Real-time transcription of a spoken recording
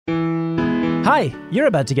Hi, you're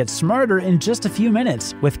about to get smarter in just a few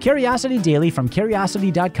minutes with Curiosity Daily from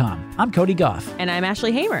Curiosity.com. I'm Cody Goff. And I'm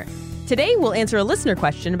Ashley Hamer. Today, we'll answer a listener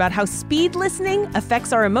question about how speed listening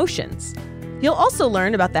affects our emotions. You'll also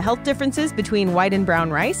learn about the health differences between white and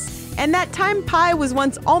brown rice, and that time pi was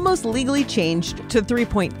once almost legally changed to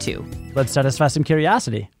 3.2. Let's satisfy some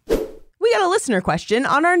curiosity. We got a listener question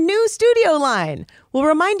on our new studio line. We'll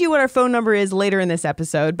remind you what our phone number is later in this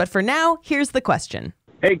episode, but for now, here's the question.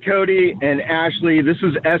 Hey, Cody and Ashley, this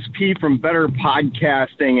is SP from Better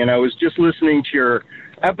Podcasting, and I was just listening to your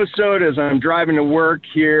episode as I'm driving to work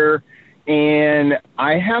here, and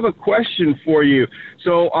I have a question for you.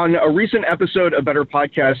 So on a recent episode of Better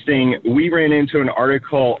Podcasting, we ran into an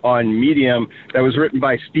article on Medium that was written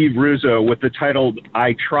by Steve Russo with the title,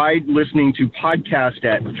 I tried listening to podcast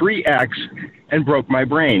at 3x and broke my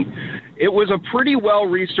brain. It was a pretty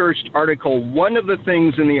well-researched article. One of the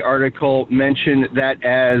things in the article mentioned that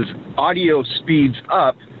as audio speeds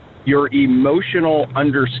up, your emotional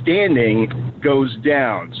understanding goes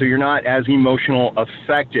down. So you're not as emotional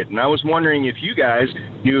affected. And I was wondering if you guys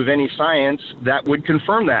knew of any science that would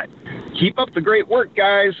confirm that. Keep up the great work,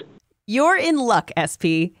 guys. You're in luck,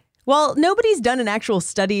 SP. While nobody's done an actual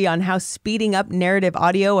study on how speeding up narrative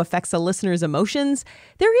audio affects a listener's emotions,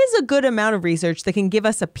 there is a good amount of research that can give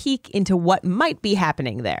us a peek into what might be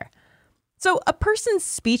happening there. So a person's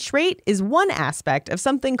speech rate is one aspect of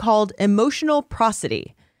something called emotional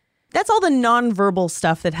prosody. That's all the nonverbal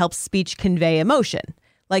stuff that helps speech convey emotion.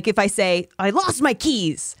 Like if I say, I lost my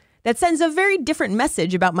keys, that sends a very different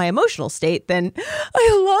message about my emotional state than,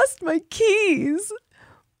 I lost my keys.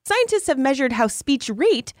 Scientists have measured how speech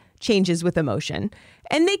rate changes with emotion,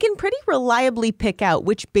 and they can pretty reliably pick out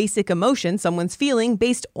which basic emotion someone's feeling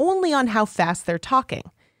based only on how fast they're talking.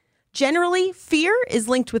 Generally, fear is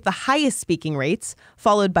linked with the highest speaking rates,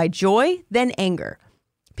 followed by joy, then anger.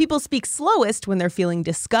 People speak slowest when they're feeling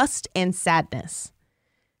disgust and sadness.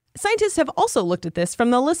 Scientists have also looked at this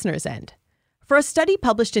from the listener's end. For a study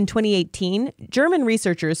published in 2018, German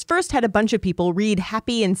researchers first had a bunch of people read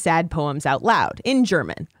happy and sad poems out loud in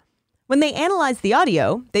German. When they analyzed the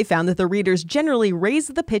audio, they found that the readers generally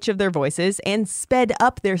raised the pitch of their voices and sped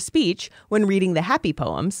up their speech when reading the happy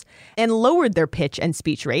poems, and lowered their pitch and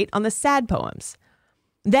speech rate on the sad poems.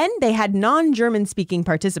 Then they had non-German speaking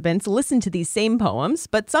participants listen to these same poems,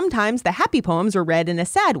 but sometimes the happy poems were read in a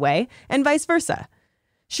sad way, and vice versa.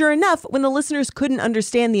 Sure enough, when the listeners couldn't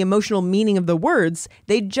understand the emotional meaning of the words,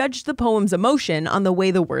 they judged the poem's emotion on the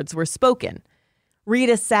way the words were spoken.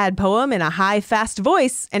 Read a sad poem in a high, fast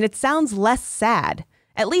voice, and it sounds less sad,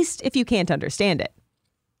 at least if you can't understand it.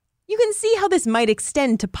 You can see how this might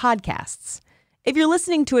extend to podcasts. If you're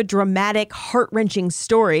listening to a dramatic, heart-wrenching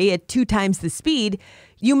story at 2 times the speed,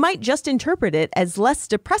 you might just interpret it as less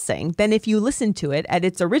depressing than if you listened to it at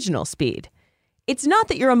its original speed. It's not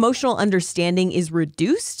that your emotional understanding is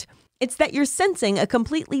reduced, it's that you're sensing a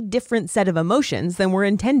completely different set of emotions than were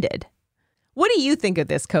intended. What do you think of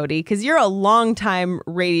this, Cody? Because you're a longtime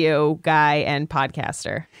radio guy and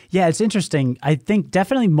podcaster. Yeah, it's interesting. I think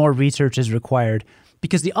definitely more research is required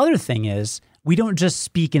because the other thing is we don't just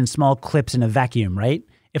speak in small clips in a vacuum, right?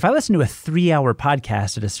 If I listen to a 3-hour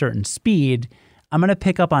podcast at a certain speed, I'm going to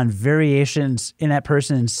pick up on variations in that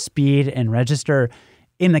person's speed and register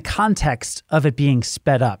in the context of it being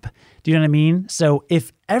sped up. Do you know what I mean? So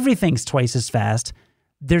if everything's twice as fast,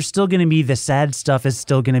 there's still going to be the sad stuff is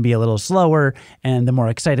still going to be a little slower, and the more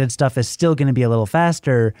excited stuff is still going to be a little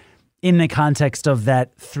faster in the context of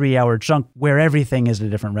that 3-hour chunk where everything is a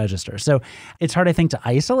different register. So it's hard, I think, to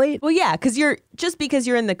isolate. Well, yeah, because because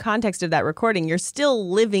you're in the context of that recording, you're still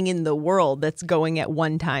living in the world that's going at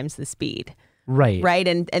 1 times the speed. Right. Right.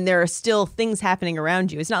 And there are still things happening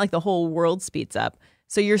around you. It's not like the whole world speeds up.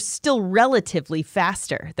 So you're still relatively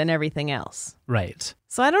faster than everything else. Right.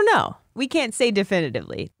 So I don't know. We can't say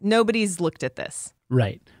definitively. Nobody's looked at this.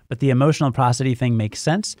 Right. But the emotional prosody thing makes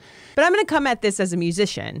sense. But I'm going to come at this as a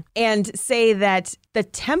musician and say that the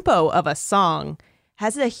tempo of a song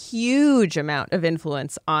has a huge amount of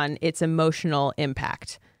influence on its emotional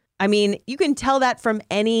impact. I mean, you can tell that from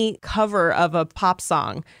any cover of a pop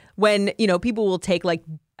song when, people will take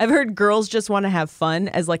I've heard Girls Just Want to Have Fun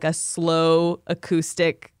as a slow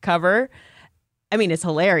acoustic cover. I mean, it's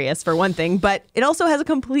hilarious for one thing, but it also has a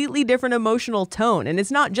completely different emotional tone. And it's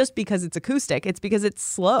not just because it's acoustic, it's because it's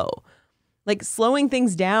slow. Slowing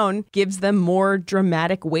things down gives them more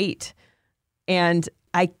dramatic weight. And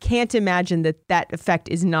I can't imagine that effect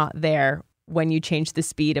is not there when you change the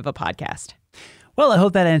speed of a podcast. Well, I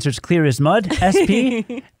hope that answer's clear as mud, SP.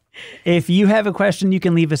 If you have a question, you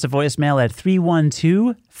can leave us a voicemail at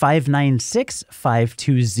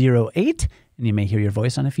 312-596-5208. and you may hear your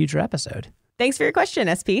voice on a future episode. Thanks for your question,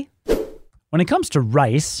 SP. When it comes to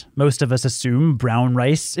rice, most of us assume brown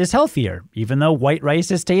rice is healthier, even though white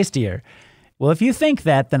rice is tastier. Well, if you think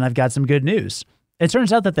that, then I've got some good news. It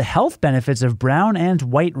turns out that the health benefits of brown and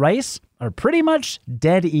white rice are pretty much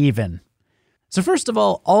dead even. So first of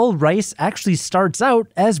all rice actually starts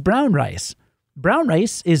out as brown rice. Brown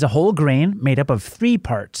rice is a whole grain made up of 3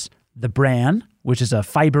 parts: the bran, which is a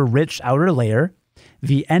fiber-rich outer layer,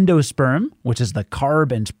 the endosperm, which is the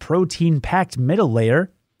carb and protein-packed middle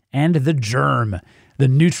layer, and the germ, the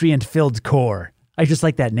nutrient-filled core. I just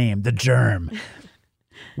like that name, the germ.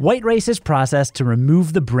 White rice is processed to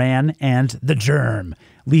remove the bran and the germ,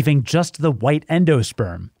 leaving just the white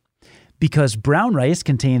endosperm. Because brown rice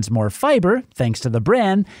contains more fiber, thanks to the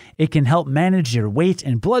bran, it can help manage your weight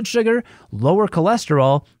and blood sugar, lower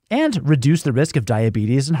cholesterol, and reduce the risk of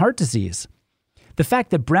diabetes and heart disease. The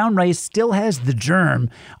fact that brown rice still has the germ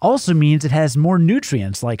also means it has more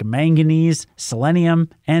nutrients like manganese, selenium,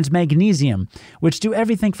 and magnesium, which do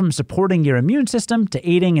everything from supporting your immune system to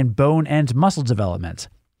aiding in bone and muscle development.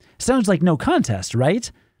 Sounds like no contest,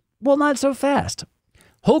 right? Well, not so fast.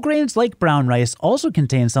 Whole grains like brown rice also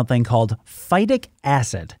contain something called phytic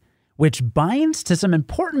acid, which binds to some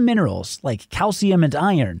important minerals like calcium and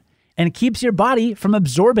iron, and keeps your body from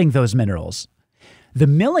absorbing those minerals. The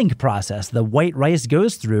milling process the white rice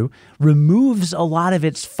goes through removes a lot of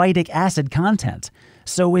its phytic acid content,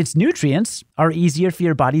 so its nutrients are easier for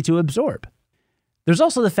your body to absorb. There's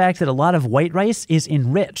also the fact that a lot of white rice is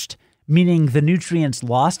enriched, meaning the nutrients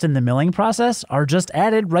lost in the milling process are just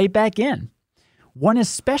added right back in. One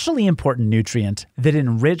especially important nutrient that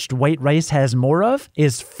enriched white rice has more of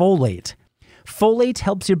is folate. Folate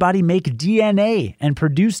helps your body make DNA and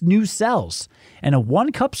produce new cells, and a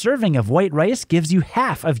 1 cup serving of white rice gives you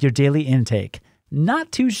half of your daily intake.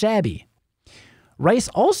 Not too shabby. Rice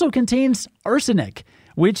also contains arsenic,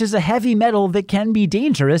 which is a heavy metal that can be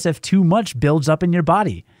dangerous if too much builds up in your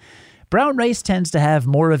body. Brown rice tends to have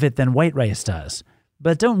more of it than white rice does.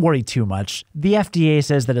 But don't worry too much. The FDA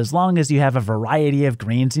says that as long as you have a variety of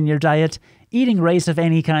grains in your diet, eating rice of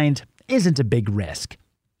any kind isn't a big risk.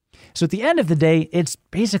 So at the end of the day, it's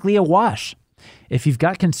basically a wash. If you've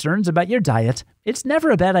got concerns about your diet, it's never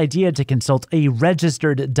a bad idea to consult a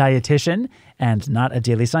registered dietitian and not a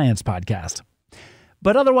Daily Science podcast.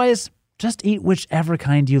 But otherwise, just eat whichever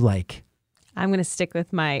kind you like. I'm going to stick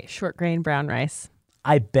with my short grain brown rice.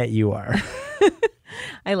 I bet you are.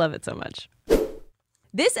 I love it so much.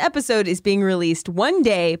 This episode is being released one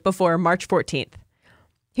day before March 14th.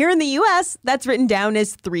 Here in the US, that's written down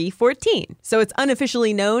as 3/14, so it's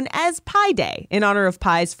unofficially known as Pi Day in honor of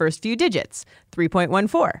pi's first few digits,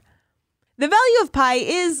 3.14. The value of pi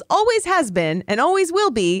is, always has been, and always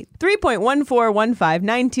will be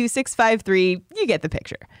 3.141592653. You get the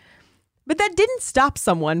picture. But that didn't stop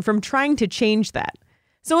someone from trying to change that.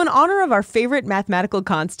 So in honor of our favorite mathematical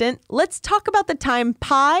constant, let's talk about the time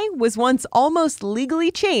pi was once almost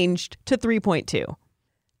legally changed to 3.2.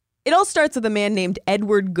 It all starts with a man named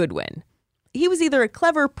Edward Goodwin. He was either a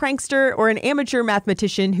clever prankster or an amateur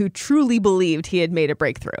mathematician who truly believed he had made a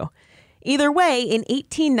breakthrough. Either way, in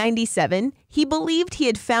 1897, he believed he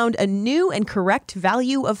had found a new and correct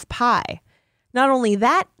value of pi. Not only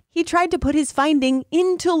that, he tried to put his finding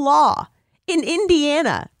into law in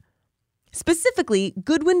Indiana. Specifically,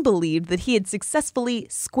 Goodwin believed that he had successfully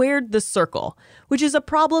squared the circle, which is a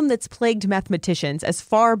problem that's plagued mathematicians as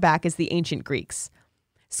far back as the ancient Greeks.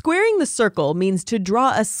 Squaring the circle means to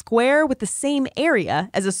draw a square with the same area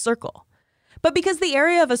as a circle. But because the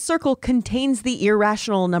area of a circle contains the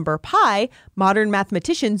irrational number pi, modern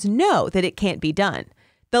mathematicians know that it can't be done.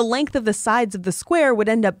 The length of the sides of the square would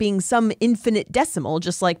end up being some infinite decimal,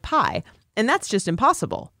 just like pi, and that's just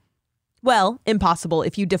impossible. Well, impossible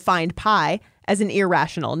if you defined pi as an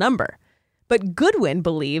irrational number. But Goodwin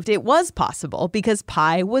believed it was possible because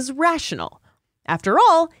pi was rational. After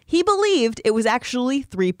all, he believed it was actually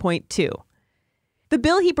 3.2. The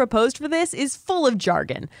bill he proposed for this is full of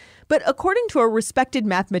jargon, but according to a respected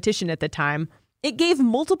mathematician at the time, it gave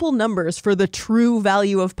multiple numbers for the true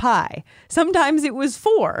value of pi. Sometimes it was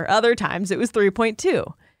 4, other times it was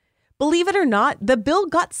 3.2. Believe it or not, the bill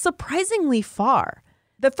got surprisingly far.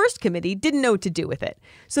 The first committee didn't know what to do with it,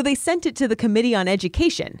 so they sent it to the Committee on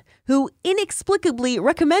Education, who inexplicably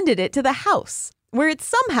recommended it to the House, where it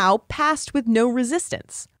somehow passed with no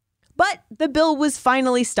resistance. But the bill was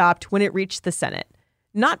finally stopped when it reached the Senate.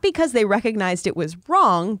 Not because they recognized it was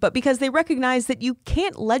wrong, but because they recognized that you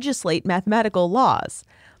can't legislate mathematical laws.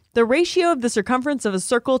 The ratio of the circumference of a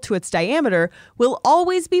circle to its diameter will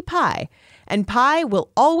always be pi, and pi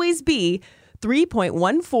will always be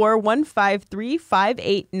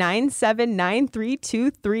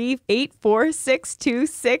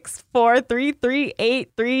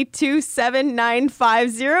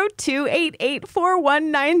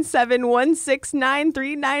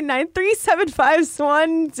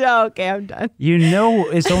Okay, I'm done. You know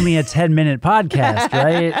it's only a 10-minute podcast,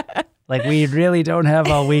 right? Like, we really don't have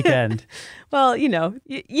all weekend. Well, you know,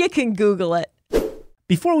 you can Google it.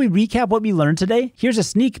 Before we recap what we learned today, here's a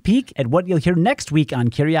sneak peek at what you'll hear next week on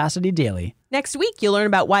Curiosity Daily. Next week, you'll learn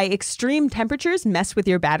about why extreme temperatures mess with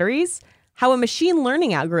your batteries, how a machine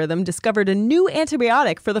learning algorithm discovered a new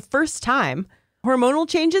antibiotic for the first time, hormonal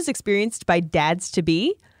changes experienced by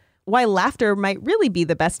dads-to-be, why laughter might really be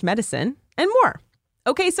the best medicine, and more.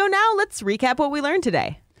 Okay, so now let's recap what we learned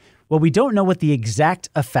today. Well, we don't know what the exact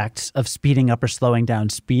effects of speeding up or slowing down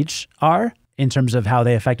speech are in terms of how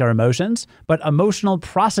they affect our emotions, but emotional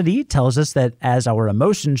prosody tells us that as our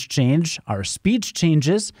emotions change, our speech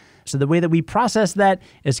changes. So the way that we process that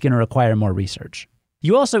is going to require more research.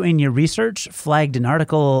 You also, in your research, flagged an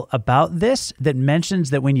article about this that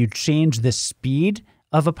mentions that when you change the speed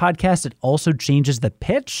of a podcast, it also changes the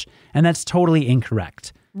pitch, and that's totally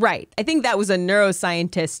incorrect. Right. I think that was a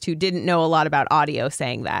neuroscientist who didn't know a lot about audio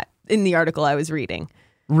saying that in the article I was reading.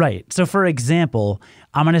 Right. So for example,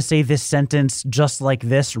 I'm going to say this sentence just like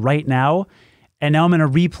this right now, and now I'm going to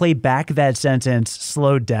replay back that sentence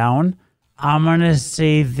slowed down. I'm going to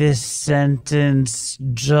say this sentence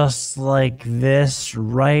just like this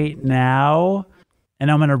right now, and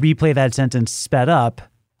I'm going to replay that sentence sped up.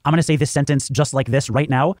 I'm going to say this sentence just like this right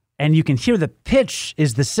now, and you can hear the pitch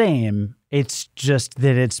is the same. It's just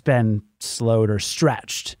that it's been slowed or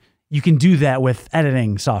stretched. You can do that with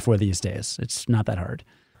editing software these days. It's not that hard.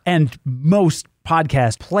 And most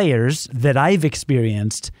podcast players that I've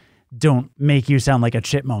experienced don't make you sound like a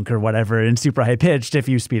chipmunk or whatever and super high pitched if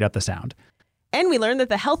you speed up the sound. And we learned that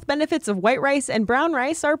the health benefits of white rice and brown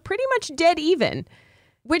rice are pretty much dead even,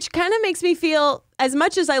 which kind of makes me feel, as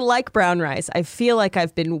much as I like brown rice, I feel like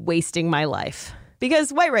I've been wasting my life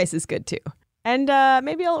because white rice is good too. And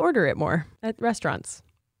maybe I'll order it more at restaurants,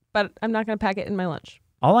 but I'm not going to pack it in my lunch.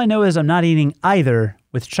 All I know is I'm not eating either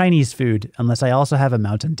with Chinese food unless I also have a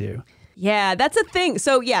Mountain Dew. Yeah, that's a thing.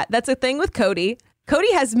 So yeah, that's a thing with Cody.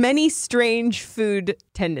 Cody has many strange food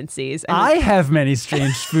tendencies. I have many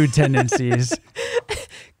strange food tendencies.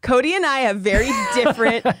 Cody and I have very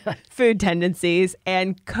different food tendencies,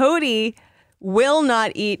 and Cody will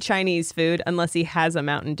not eat Chinese food unless he has a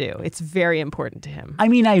Mountain Dew. It's very important to him. I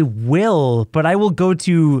mean, I will, but I will go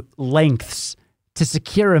to lengths to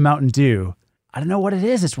secure a Mountain Dew. I don't know what it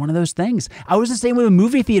is. It's one of those things. I was the same way with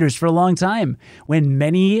movie theaters for a long time. When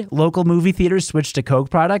many local movie theaters switched to Coke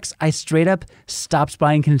products, I straight up stopped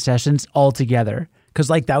buying concessions altogether. Because,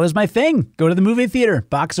 like, that was my thing. Go to the movie theater,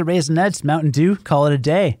 box of Raisinets, Mountain Dew, call it a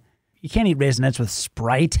day. You can't eat Raisinets with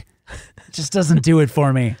Sprite. It just doesn't do it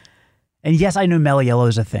for me. And yes, I know Mellow Yellow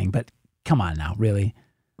is a thing, but come on now, really.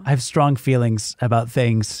 I have strong feelings about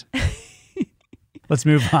things. Let's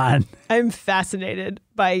move on. I'm fascinated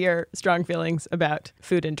by your strong feelings about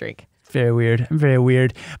food and drink. Very weird. Very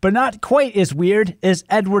weird. But not quite as weird as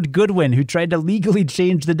Edward Goodwin, who tried to legally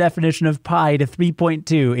change the definition of pi to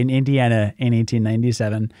 3.2 in Indiana in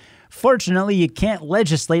 1897. Fortunately, you can't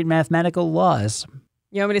legislate mathematical laws.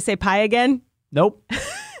 You want me to say pi again? Nope.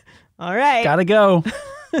 All right. Gotta go.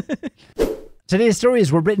 Today's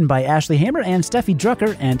stories were written by Ashley Hammer and Steffi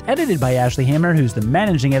Drucker and edited by Ashley Hammer, who's the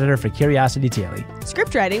managing editor for Curiosity Daily.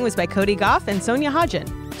 Script writing was by Cody Goff and Sonia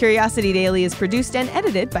Hodgen. Curiosity Daily is produced and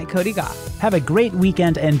edited by Cody Goff. Have a great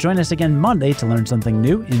weekend and join us again Monday to learn something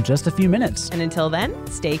new in just a few minutes. And until then,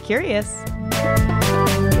 stay curious.